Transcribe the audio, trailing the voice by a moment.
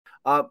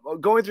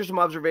Going through some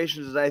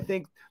observations, is I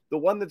think the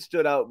one that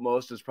stood out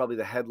most is probably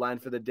the headline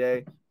for the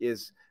day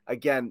is,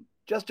 again,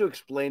 just to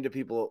explain to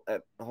people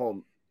at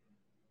home,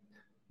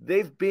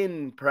 they've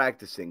been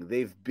practicing.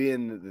 They've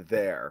been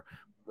there.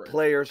 Right.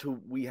 Players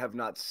who we have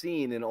not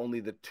seen in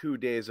only the 2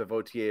 days of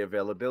OTA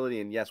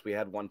availability. And yes, we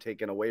had one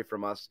taken away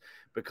from us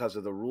because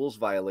of the rules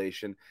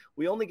violation.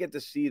 We only get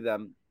to see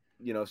them,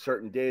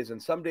 certain days.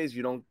 And some days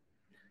you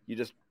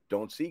just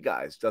don't see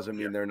guys. Doesn't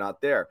mean they're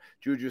not there.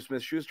 Juju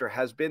Smith-Schuster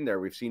has been there.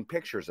 We've seen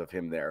pictures of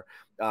him there.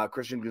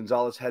 Christian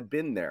Gonzalez had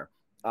been there.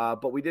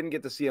 But we didn't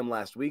get to see him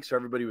last week. So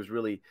everybody was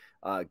really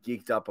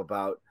geeked up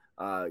about,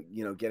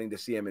 getting to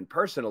see him in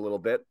person a little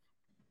bit.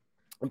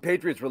 And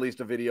Patriots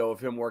released a video of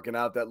him working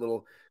out, that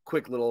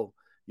quick little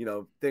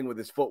thing with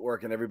his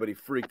footwork, and everybody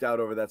freaked out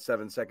over that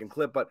 7-second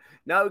clip. But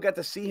now we got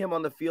to see him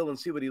on the field and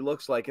see what he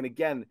looks like. And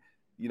again,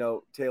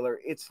 Taylor,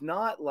 it's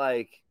not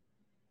like,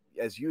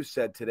 as you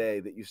said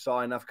today, that you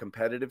saw enough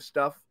competitive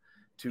stuff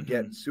to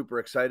get super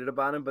excited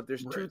about him. But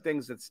there's two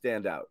things that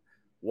stand out.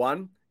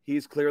 One,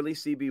 he's clearly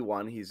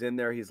CB1. He's in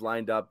there. He's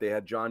lined up. They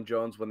had John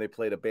Jones when they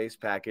played a base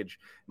package.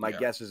 My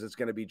guess is it's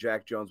going to be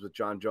Jack Jones with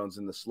John Jones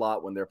in the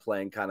slot when they're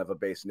playing kind of a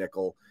base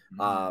nickel.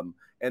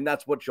 And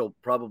that's what you'll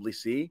probably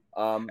see.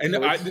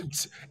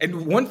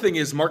 And one thing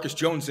is Marcus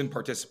Jones didn't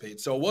participate.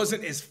 So it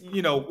wasn't as,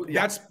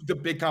 that's the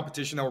big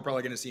competition that we're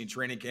probably going to see in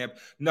training camp.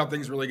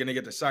 Nothing's really going to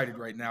get decided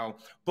right now.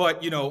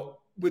 But,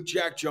 with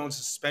Jack Jones'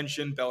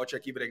 suspension,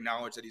 Belichick even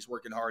acknowledged that he's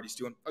working hard. He's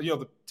doing,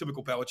 the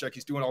typical Belichick.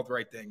 He's doing all the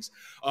right things.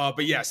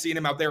 But yeah, seeing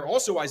him out there.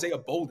 Also, Isaiah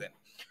Bolden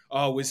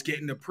was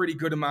getting a pretty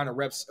good amount of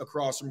reps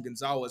across from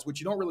Gonzalez,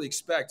 which you don't really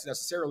expect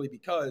necessarily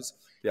because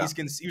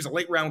he was a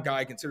late round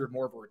guy, considered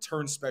more of a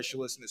return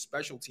specialist and a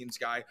special teams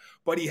guy,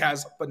 but he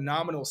has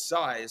phenomenal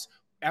size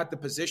at the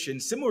position,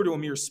 similar to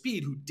Amir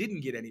Speed, who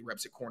didn't get any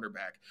reps at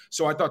cornerback.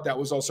 So I thought that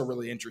was also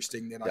really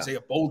interesting that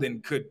Isaiah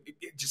Bolden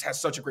just has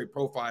such a great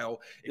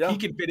profile. If he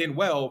can fit in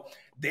well,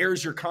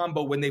 there's your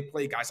combo when they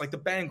play guys like the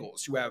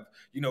Bengals who have,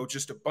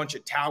 just a bunch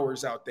of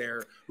towers out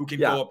there who can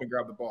go up and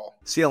grab the ball.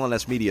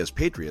 CLNS Media's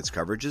Patriots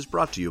coverage is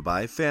brought to you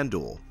by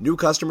FanDuel. New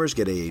customers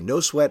get a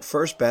no-sweat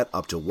first bet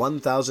up to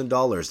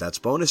 $1,000. That's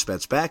bonus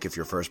bets back if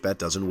your first bet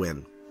doesn't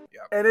win.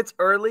 And it's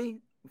early,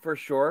 for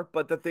sure,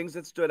 but the things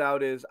that stood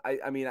out is,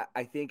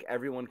 I think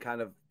everyone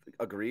kind of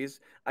agrees.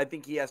 I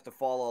think he has to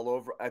fall all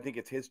over. I think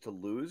it's his to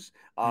lose.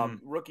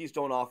 Rookies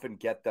don't often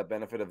get the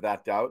benefit of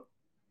that doubt.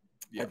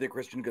 I think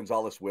Christian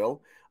Gonzalez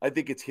will. I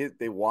think it's his.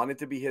 They want it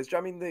to be his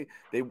job. I mean,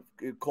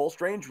 Cole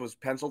Strange was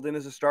penciled in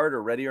as a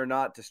starter, ready or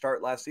not, to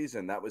start last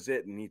season. That was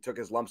it, and he took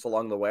his lumps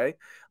along the way.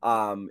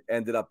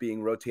 Ended up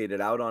being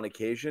rotated out on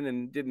occasion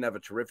and didn't have a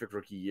terrific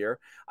rookie year.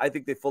 I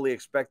think they fully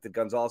expect that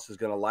Gonzalez is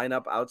going to line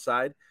up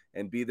outside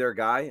and be their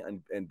guy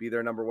and be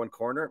their number one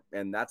corner,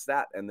 and that's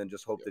that. And then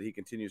just hope that he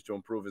continues to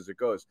improve as it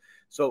goes.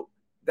 So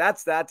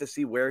that's that, to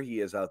see where he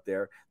is out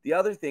there. The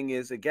other thing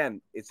is, again,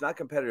 it's not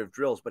competitive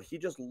drills, but he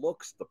just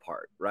looks the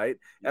part, right?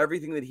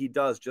 Everything that he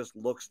does just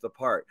looks the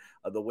part.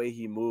 The way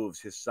he moves,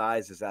 his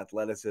size, his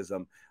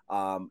athleticism,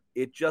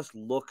 it just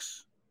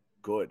looks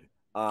good.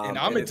 And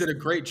Ahmed did a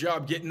great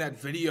job getting that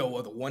video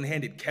of the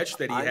one-handed catch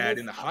that he had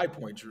in the high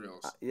point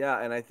drills.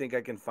 Yeah, and I think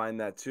I can find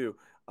that too.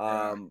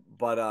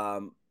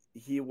 But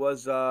he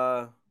was,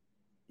 let's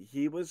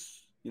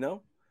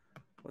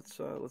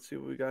see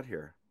what we got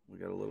here. We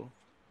got a little.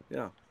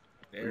 Yeah,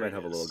 we might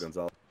have a little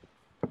Gonzalez.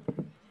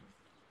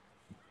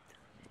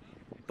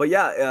 But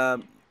yeah,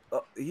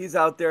 he's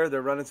out there.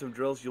 They're running some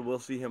drills. You will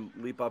see him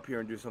leap up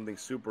here and do something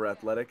super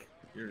athletic.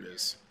 Here it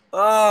is.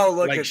 Oh,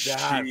 look at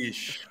that.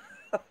 Sheesh.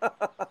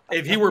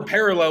 If he were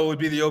parallel, it would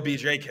be the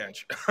OBJ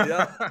catch.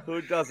 Yeah,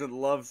 who doesn't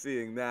love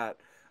seeing that?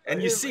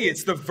 And you see,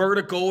 it's the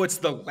vertical, it's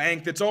the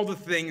length, it's all the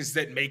things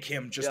that make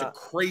him just a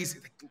crazy,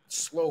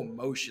 slow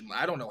motion.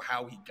 I don't know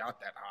how he got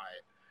that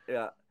high.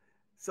 Yeah.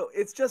 So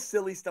it's just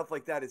silly stuff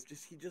like that. It's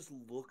just, he just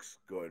looks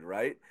good,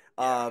 right?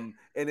 And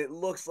it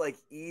looks like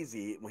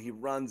easy when he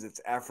runs.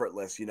 It's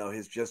effortless.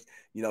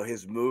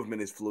 His movement,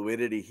 his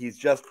fluidity. He's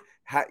just,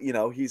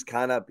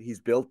 he's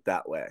built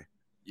that way.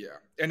 Yeah,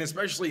 and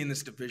especially in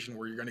this division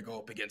where you're going to go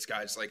up against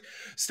guys like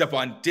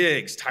Stephon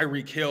Diggs,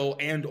 Tyreek Hill,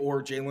 and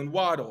or Jalen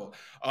Waddle.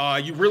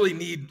 You really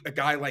need a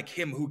guy like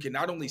him who can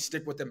not only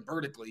stick with them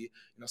vertically.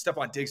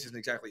 Stephon Diggs isn't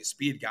exactly a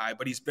speed guy,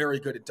 but he's very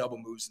good at double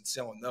moves and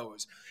selling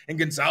those. And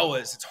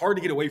Gonzalez, it's hard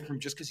to get away from him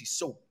just because he's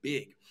so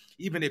big.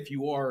 Even if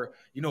you are,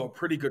 a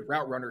pretty good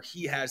route runner,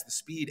 he has the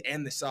speed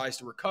and the size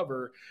to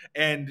recover.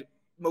 And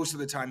most of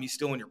the time he's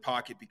still in your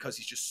pocket because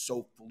he's just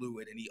so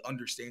fluid and he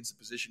understands the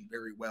position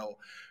very well.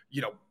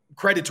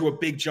 Credit to a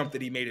big jump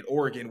that he made at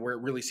Oregon, where it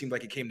really seemed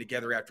like it came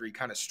together after he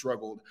kind of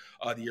struggled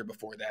the year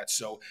before that.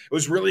 So it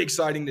was really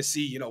exciting to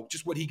see,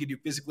 just what he could do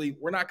physically.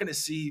 We're not going to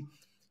see,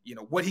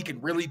 what he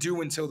can really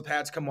do until the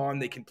pads come on.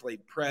 They can play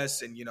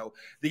press and,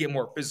 they get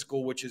more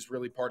physical, which is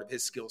really part of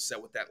his skill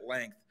set with that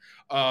length.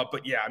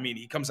 But yeah, I mean,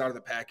 he comes out of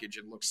the package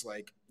and looks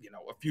like,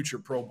 a future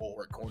Pro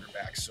Bowler at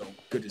cornerback. So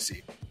good to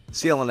see.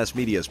 CLNS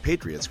Media's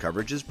Patriots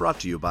coverage is brought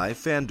to you by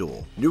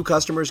FanDuel. New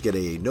customers get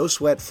a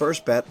no-sweat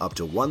first bet up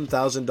to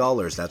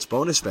 $1,000. That's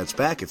bonus bets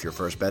back if your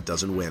first bet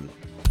doesn't win.